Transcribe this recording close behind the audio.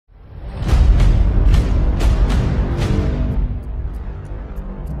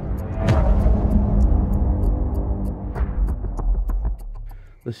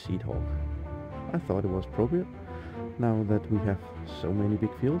the seed hog. I thought it was appropriate now that we have so many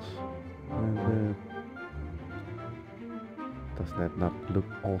big fields. And does that not look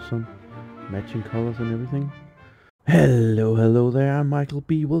awesome? Matching colors and everything. Hello there, I'm Michael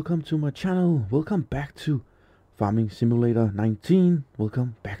B. Welcome to my channel. Welcome back to Farming Simulator 19.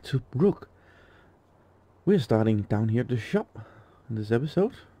 Welcome back to Brook. We're starting down here at the shop in this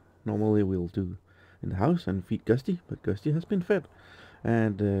episode. Normally we'll do in the house and feed Gusty, but Gusty has been fed.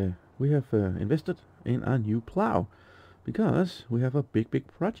 And we have invested in a new plow because we have a big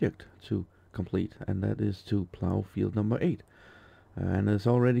project to complete, and that is to plow field number 8. And it's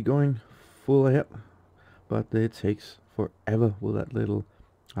already going full ahead, but it takes forever with that little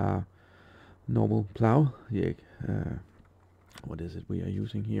normal plow. Yeah, what is it we are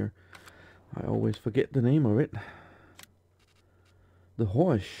using here? I always forget the name of it. The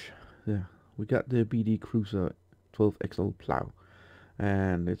Horsch. Yeah, we got the BD Cruiser 12XL plow,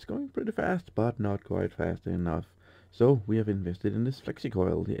 and it's going pretty fast, but not quite fast enough. So we have invested in this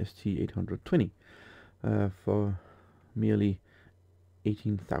FlexiCoil, the ST820, for merely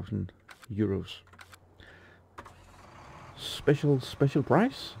 18,000 euros. Special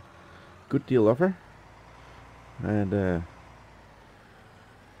price, good deal offer, and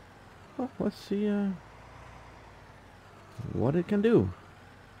well, let's see what it can do.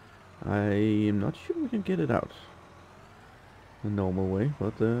 I am not sure we can get it out the normal way,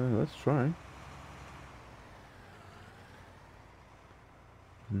 but let's try.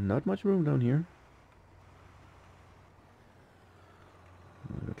 Not much room down here.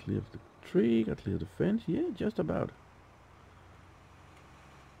 Got clear of the tree, got clear of the fence. Yeah, just about.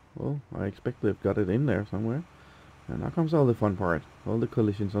 Well, I expect they've got it in there somewhere. And now comes all the fun part. All the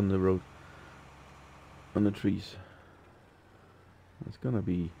collisions on the road. On the trees. It's gonna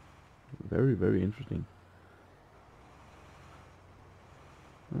be very interesting.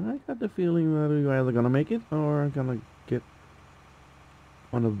 I got the feeling that we're either gonna make it or gonna get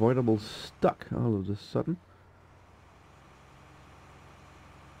unavoidable stuck all of a sudden.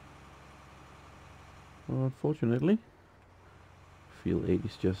 Unfortunately, field 8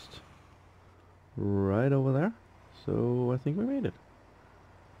 is just right over there, so I think we made it.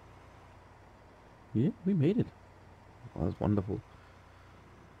 Yeah, we made it. Oh, that's wonderful.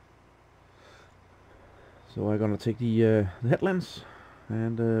 So I'm gonna take the headlands,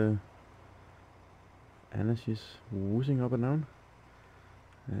 and Anna, she's whoosing up and down,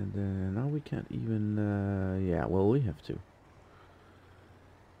 and now we can't even. Yeah, well, we have to.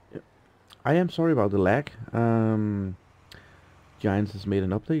 I am sorry about the lag. Giants has made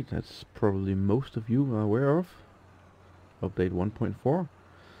an update that's probably most of you are aware of. Update 1.4.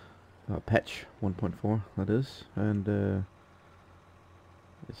 Patch 1.4, that is. And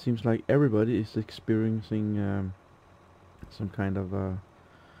it seems like everybody is experiencing some kind of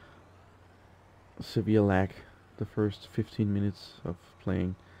severe lag the first 15 minutes of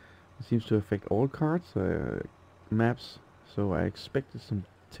playing. It seems to affect all cards, maps, so I expected some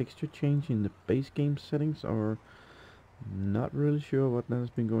texture change in the base game settings, or not really sure what that has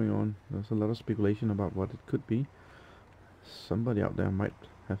been going on. There's a lot of speculation about what it could be. Somebody out there might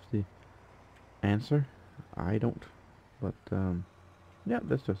have the answer. I don't, but yeah,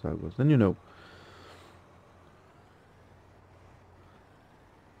 that's just how it goes. Then you know.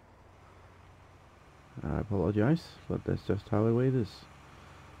 I apologize, but that's just how the way it is.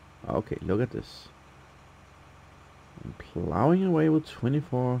 Okay, look at this. I'm plowing away with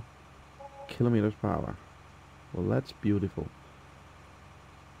 24 kilometers per hour. Well, that's beautiful.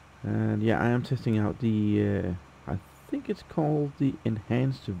 And yeah, I am testing out the I think it's called the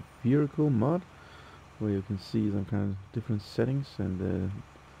enhanced vehicle mod, where you can see some kind of different settings and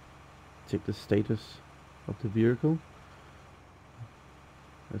check the status of the vehicle.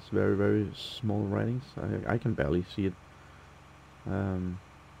 It's very small writings. I can barely see it.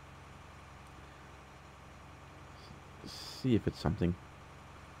 See if it's something.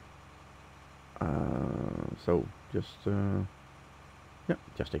 So just yeah,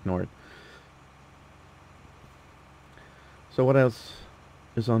 just ignore it. So what else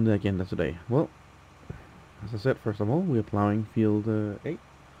is on the agenda today? Well, as I said, first of all, we are plowing field 8.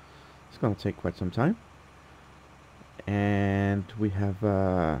 It's gonna take quite some time, and we have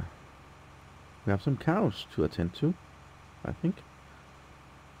some cows to attend to, I think.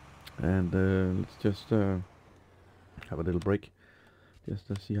 And let's just have a little break, just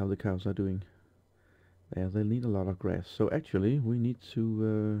to see how the cows are doing. Yeah, they need a lot of grass, so actually we need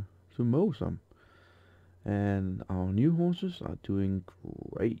to mow some. And our new horses are doing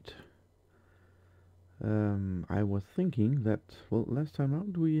great. I was thinking that, well, last time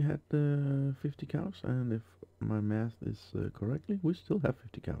out we had 50 cows, and if my math is correctly, we still have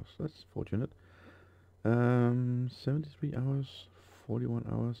 50 cows. That's fortunate. 73 hours, 41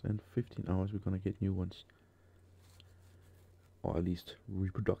 hours, and 15 hours we're gonna get new ones. Or at least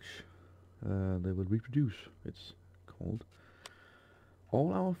reproduction. They will reproduce, it's called.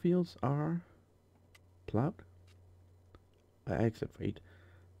 All our fields are plowed, except for 8.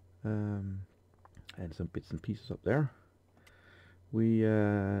 And some bits and pieces up there. We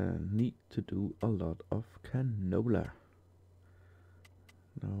need to do a lot of canola.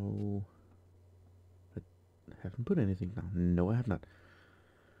 No, I haven't put anything down. No, I have not.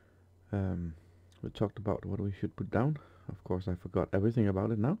 We talked about what we should put down. Of course, I forgot everything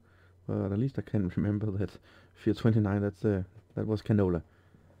about it now, but at least I can remember that field 29. That was canola,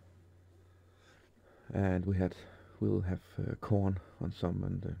 and we'll have corn on some,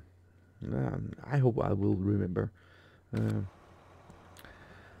 and I hope I will remember.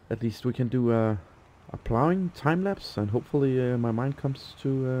 At least we can do a plowing time lapse, and hopefully my mind comes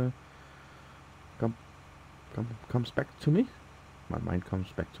to comes back to me. My mind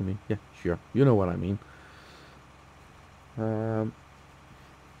comes back to me. Yeah, sure. You know what I mean.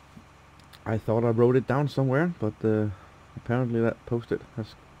 I thought I wrote it down somewhere, but apparently that post-it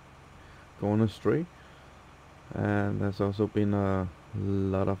has gone astray. And there's also been a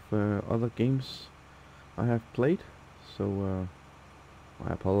lot of other games I have played, so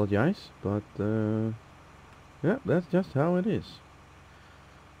I apologize, but yeah, that's just how it is.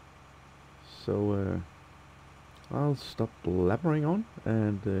 So I'll stop blabbering on,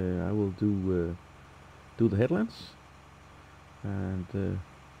 and I will do the headlands, and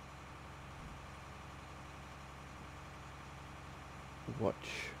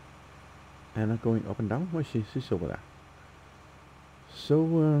watch Anna going up and down. Where she's over there.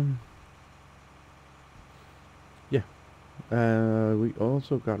 So yeah, we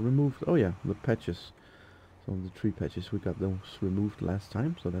also got removed. Oh yeah, the patches. Some of the tree patches, we got those removed last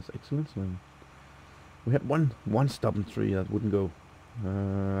time, so that's excellent. So we had one stubborn tree that wouldn't go.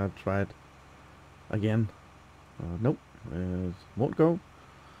 I've tried again. Nope, it won't go.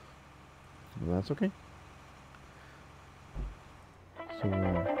 Well, that's okay. So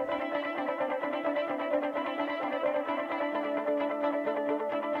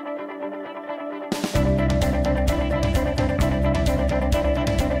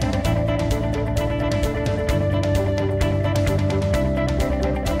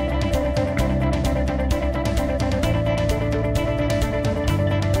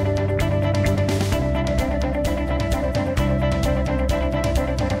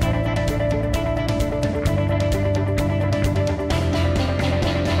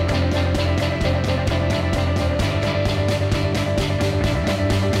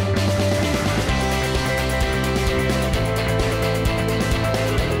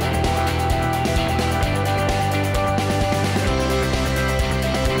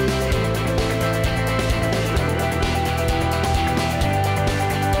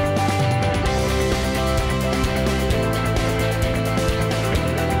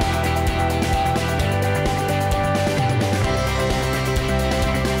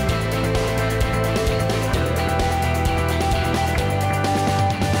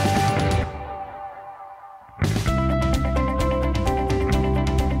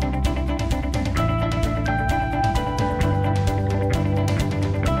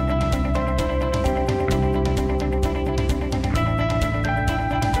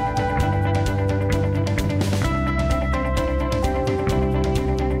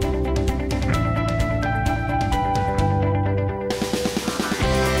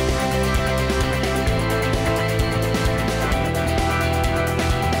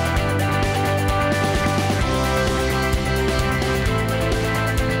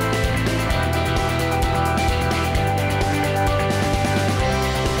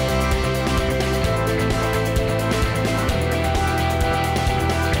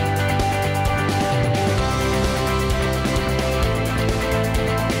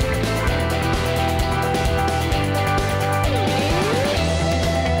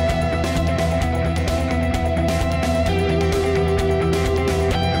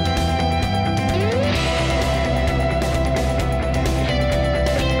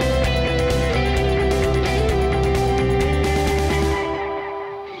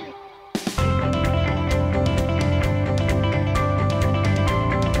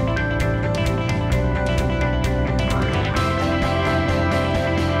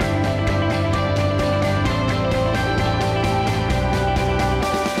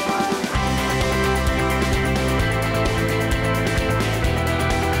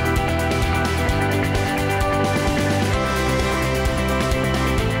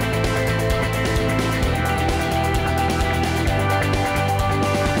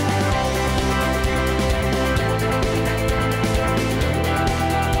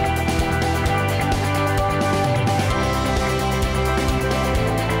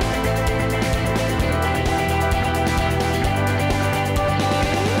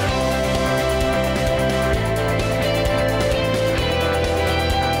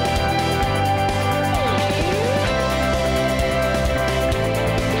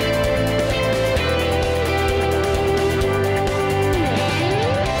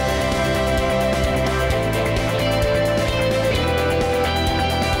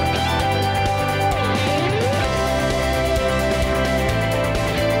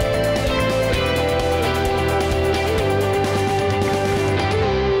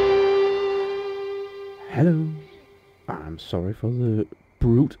Sorry for the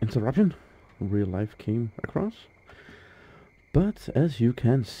brute interruption. Real life came across. But as you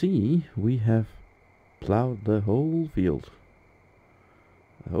can see, we have plowed the whole field.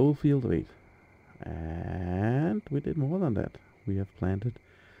 The whole field of 8. And we did more than that. We have planted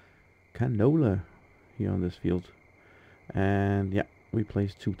canola here on this field. And yeah, we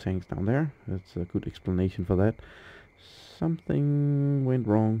placed 2 tanks down there. That's a good explanation for that. Something went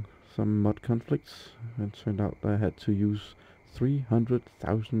wrong. Some mud conflicts. It turned out I had to use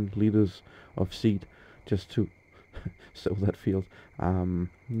 300,000 liters of seed just to sow that field.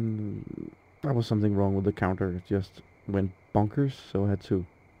 There was something wrong with the counter. It just went bonkers, so I had to,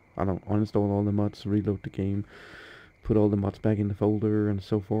 uninstall all the mods, reload the game, put all the mods back in the folder, and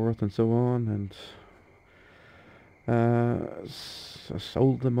so forth and so on, and I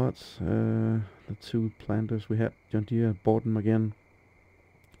sold the mods. The 2 planters we had, John Deere, bought them again,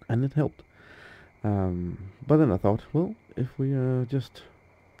 and it helped. But then I thought, well, if we are just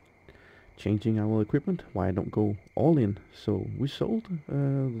changing our equipment, why don't go all in? So we sold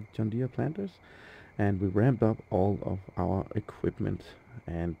the John Deere planters, and we ramped up all of our equipment,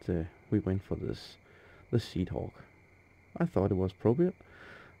 and we went for the Seed Hawk. I thought it was appropriate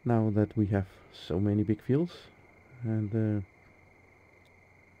now that we have so many big fields. And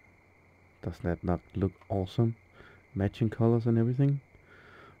does that not look awesome? Matching colors and everything.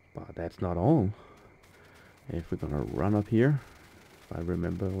 But that's not all. If we're gonna run up here, if I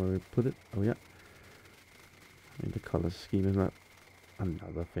remember where we put it. Oh yeah. And the color scheme is not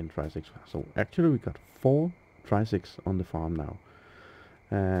another Finn Tri-6. So actually we got 4 Tri-6 on the farm now.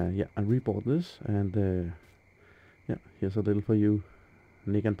 Yeah, I rebought this, and yeah, here's a little for you,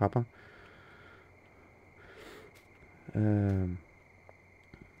 Nick and Papa.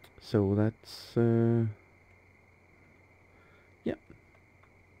 So that's yeah,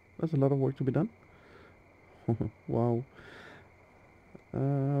 that's a lot of work to be done. Wow.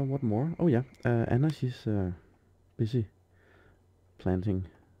 What more? Oh yeah, Anna, she's busy planting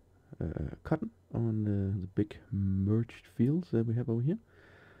cotton on the big merged fields that we have over here.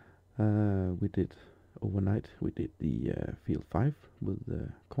 We did overnight, we did the field 5 with the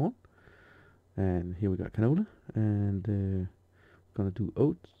corn, and here we got canola, and we're gonna do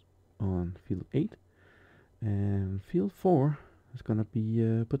oats on field 8, and field 4 is gonna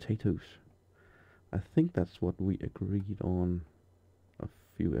be potatoes. I think that's what we agreed on a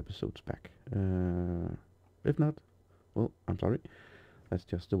few episodes back. If not, well, I'm sorry. That's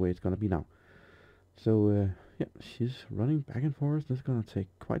just the way it's gonna be now. So yeah, she's running back and forth. This is gonna take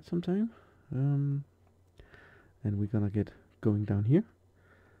quite some time. And we're gonna get going down here.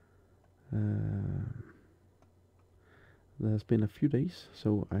 There's been a few days,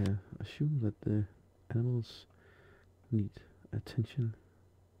 so I assume that the animals need attention.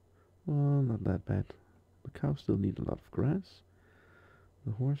 Well, not that bad. The cows still need a lot of grass.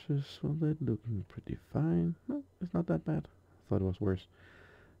 The horses, well, they're looking pretty fine. No, it's not that bad. I thought it was worse.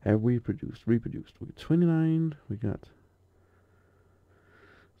 Have we reproduced? We got 29. We got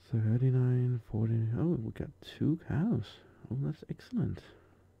 39, 40. Oh, we got 2 cows. Oh, that's excellent.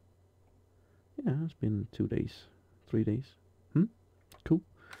 Yeah, it's been 2 days, 3 days. Cool.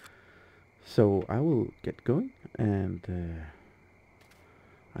 So I will get going, and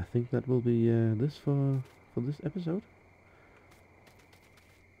I think that will be this for this episode.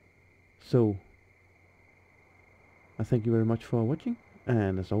 So I thank you very much for watching,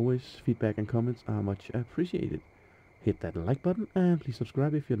 and as always, feedback and comments are much appreciated. Hit that like button, and please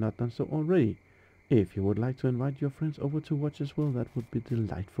subscribe if you're not done so already. If you would like to invite your friends over to watch as well, that would be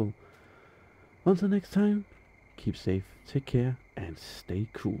delightful. Until next time, keep safe, take care, and stay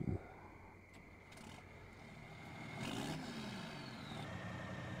cool.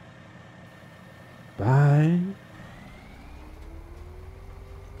 Bye.